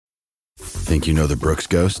Think you know the Brooks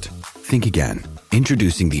Ghost? Think again.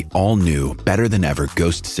 Introducing the all-new, better-than-ever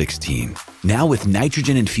Ghost 16. Now with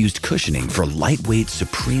nitrogen-infused cushioning for lightweight,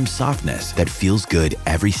 supreme softness that feels good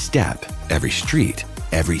every step, every street,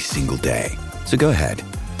 every single day. So go ahead,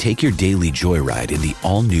 take your daily joyride in the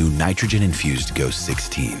all-new nitrogen-infused Ghost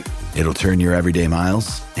 16. It'll turn your everyday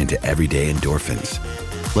miles into everyday endorphins.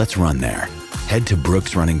 Let's run there. Head to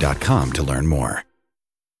brooksrunning.com to learn more.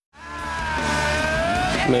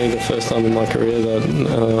 Maybe the first time in my career that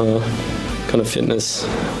kind of fitness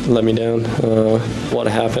let me down. What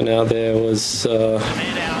happened out there was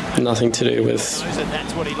nothing to do with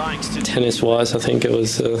tennis-wise. I think it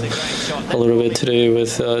was a little bit to do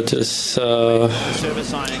with just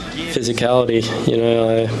physicality. You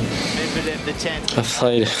know, I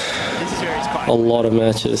played a lot of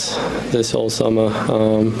matches this whole summer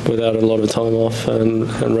without a lot of time off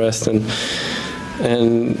and rest, and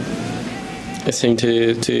it seemed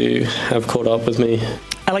to have caught up with me.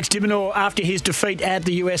 Alex de Minaur, after his defeat at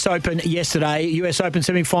the US Open yesterday, US Open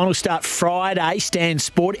semi-finals start Friday. Stan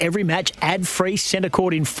Sport, every match ad-free, centre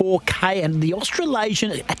court in 4K, and the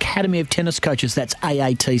Australasian Academy of Tennis Coaches, that's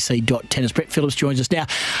aatc.tennis. Brett Phillips joins us now.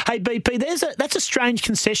 Hey, BP, that's a strange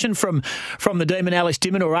concession from the Demon Alex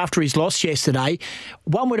de Minaur after his loss yesterday.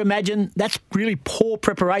 One would imagine that's really poor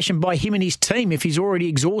preparation by him and his team if he's already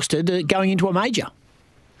exhausted going into a major.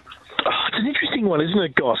 Oh, it's an interesting one, isn't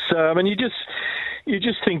it, Goss? I mean, you just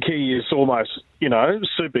think he is almost,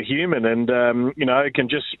 superhuman and, can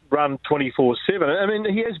just run 24/7. I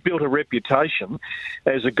mean, he has built a reputation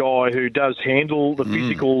as a guy who does handle the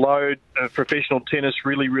physical load of professional tennis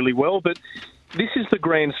really, really well. But this is the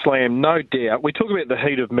Grand Slam, no doubt. We talk about the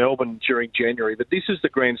heat of Melbourne during January, but this is the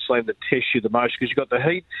Grand Slam that tests you the most because you've got the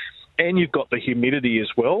heat and you've got the humidity as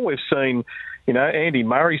well. We've seen Andy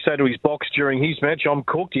Murray say to his box during his match, "I'm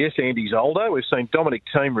cooked." Yes, Andy's older. We've seen Dominic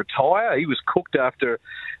Thiem retire. He was cooked after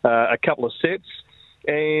a couple of sets.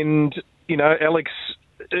 And, Alex,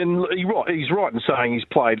 and he's right in saying he's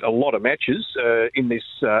played a lot of matches in this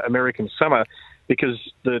American summer because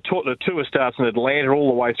the tour starts in Atlanta all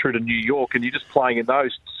the way through to New York, and you're just playing in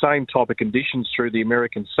those same type of conditions through the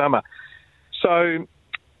American summer. So,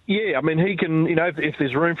 yeah, I mean, he can, if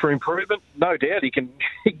there's room for improvement, no doubt he can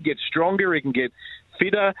get stronger, he can get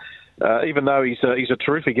fitter, even though he's a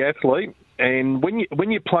terrific athlete. And when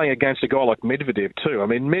you're playing against a guy like Medvedev too, I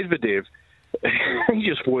mean, Medvedev, he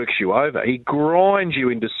just works you over. He grinds you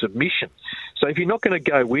into submission. So if you're not going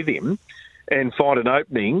to go with him and find an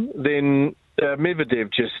opening, then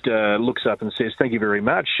Medvedev just looks up and says, "Thank you very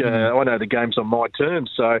much. I know the game's on my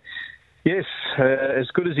terms." So, yes, as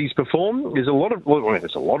good as he's performed, there's a lot of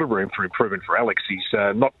room for improvement for Alex. He's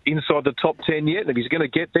not inside the top 10 yet, and if he's going to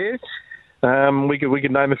get there, we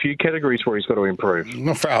could name a few categories where he's got to improve.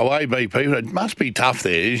 Not far away, BP, but it must be tough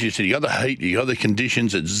there. As you said, you got the heat, you got the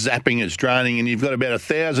conditions, it's zapping, it's draining, and you've got about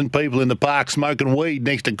 1,000 people in the park smoking weed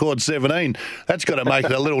next to court 17. That's got to make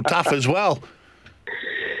it a little tough as well.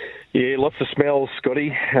 Yeah, lots of smells,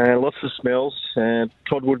 Scotty. Lots of smells.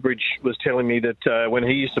 Todd Woodbridge was telling me that when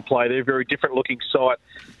he used to play there, very different looking site.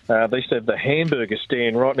 They used to have the hamburger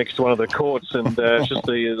stand right next to one of the courts, and just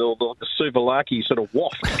the souvlaki sort of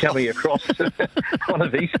waft coming across one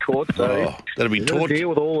of these courts. So that'd be torture. Deal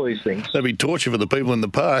with all these things. That'd be torture for the people in the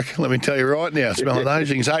park. Let me tell you right now, smelling those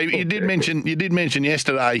things. Hey, you did mention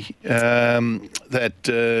yesterday that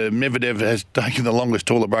Medvedev has taken the longest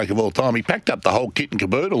toilet break of all time. He packed up the whole kit and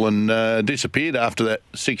caboodle and disappeared after that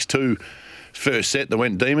 6-2 first set that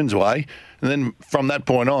went Demon's way, and then from that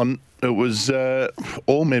point on, it was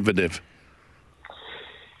all Medvedev.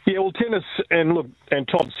 Yeah, well, tennis, and look, and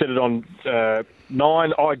Todd said it on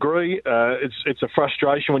 9. I agree. It's a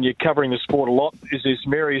frustration when you're covering the sport a lot. Is this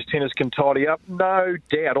merry as tennis can tidy up? No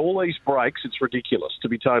doubt. All these breaks, it's ridiculous, to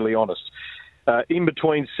be totally honest. In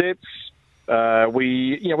between sets,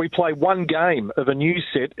 we play one game of a new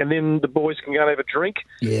set, and then the boys can go and have a drink,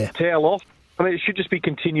 towel off. I mean, it should just be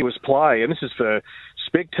continuous play, and this is for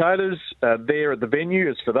spectators there at the venue.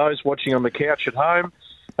 It's for those watching on the couch at home.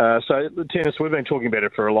 So the tennis, we've been talking about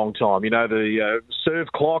it for a long time. The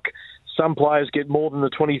serve clock, some players get more than the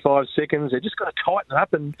 25 seconds. They've just got to tighten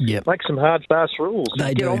up and make some hard, fast rules.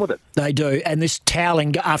 Get on with it. They do. And this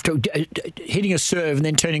toweling after hitting a serve and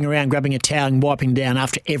then turning around, grabbing a towel and wiping down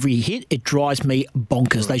after every hit, it drives me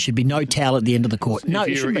bonkers. There should be no towel at the end of the court. No,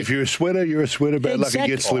 if you're a sweater, you're a sweater. Bad luck, it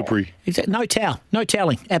gets slippery. Exactly. No towel. No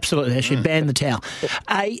toweling. Absolutely. They should ban the towel.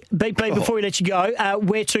 BP, before we let you go,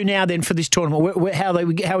 where to now then for this tournament? How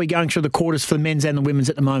are we going through the quarters for the men's and the women's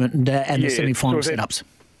at the moment and the semi-final setups?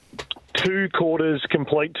 2 quarters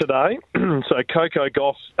complete today. So Coco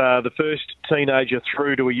Gauff, the first teenager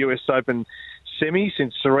through to a US Open semi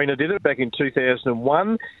since Serena did it back in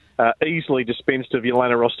 2001. Easily dispensed of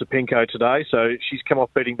Jelena Ostapenko today, so she's come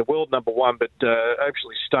off beating the world number one, but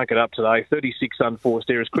actually stunk it up today. 36 unforced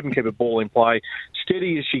errors, couldn't keep a ball in play.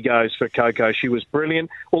 Steady as she goes for Coco. She was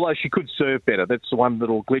brilliant, although she could serve better. That's the one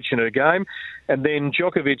little glitch in her game. And then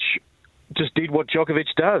Djokovic just did what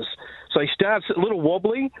Djokovic does. So he starts a little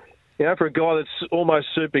wobbly. You know, for a guy that's almost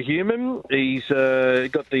superhuman, he's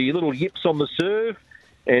got the little yips on the serve,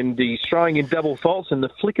 and he's throwing in double faults, and the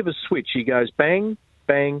flick of a switch, he goes bang,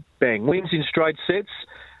 bang, bang. Wins in straight sets,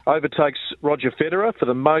 overtakes Roger Federer for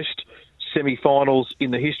the most semi-finals in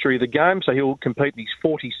the history of the game, so he'll compete in his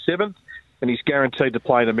 47th, and he's guaranteed to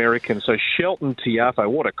play an American. So Shelton Tiafoe,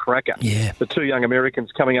 what a cracker. Yeah. The two young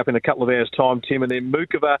Americans coming up in a couple of hours' time, Tim, and then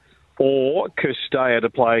Mukova or Castella to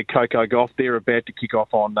play Coco Gauff. They're about to kick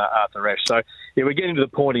off on Arthur Ashe. So, yeah, we're getting to the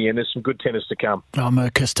pointy end. There's some good tennis to come. I'm a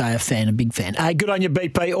Castella fan, a big fan. Hey, good on you,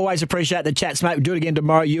 BP. Always appreciate the chats, mate. We'll do it again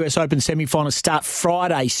tomorrow. US Open semi-finals start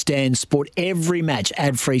Friday. Stan Sport. Every match,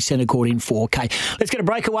 ad-free, centre court in 4K. Let's get a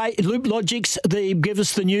breakaway. Loop Logics, give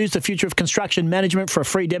us the news, the future of construction management. For a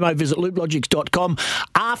free demo, visit looplogics.com.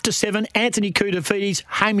 After 7, Anthony Koutafidis,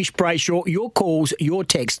 Hamish Brayshaw. Your calls, your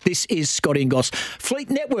text. This is Scotty and Goss. Fleet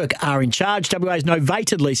Network are in charge. WA's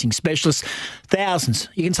novated leasing specialists. Thousands.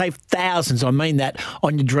 You can save thousands, I mean that,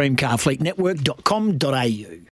 on your dream car. Fleetnetwork.com.au.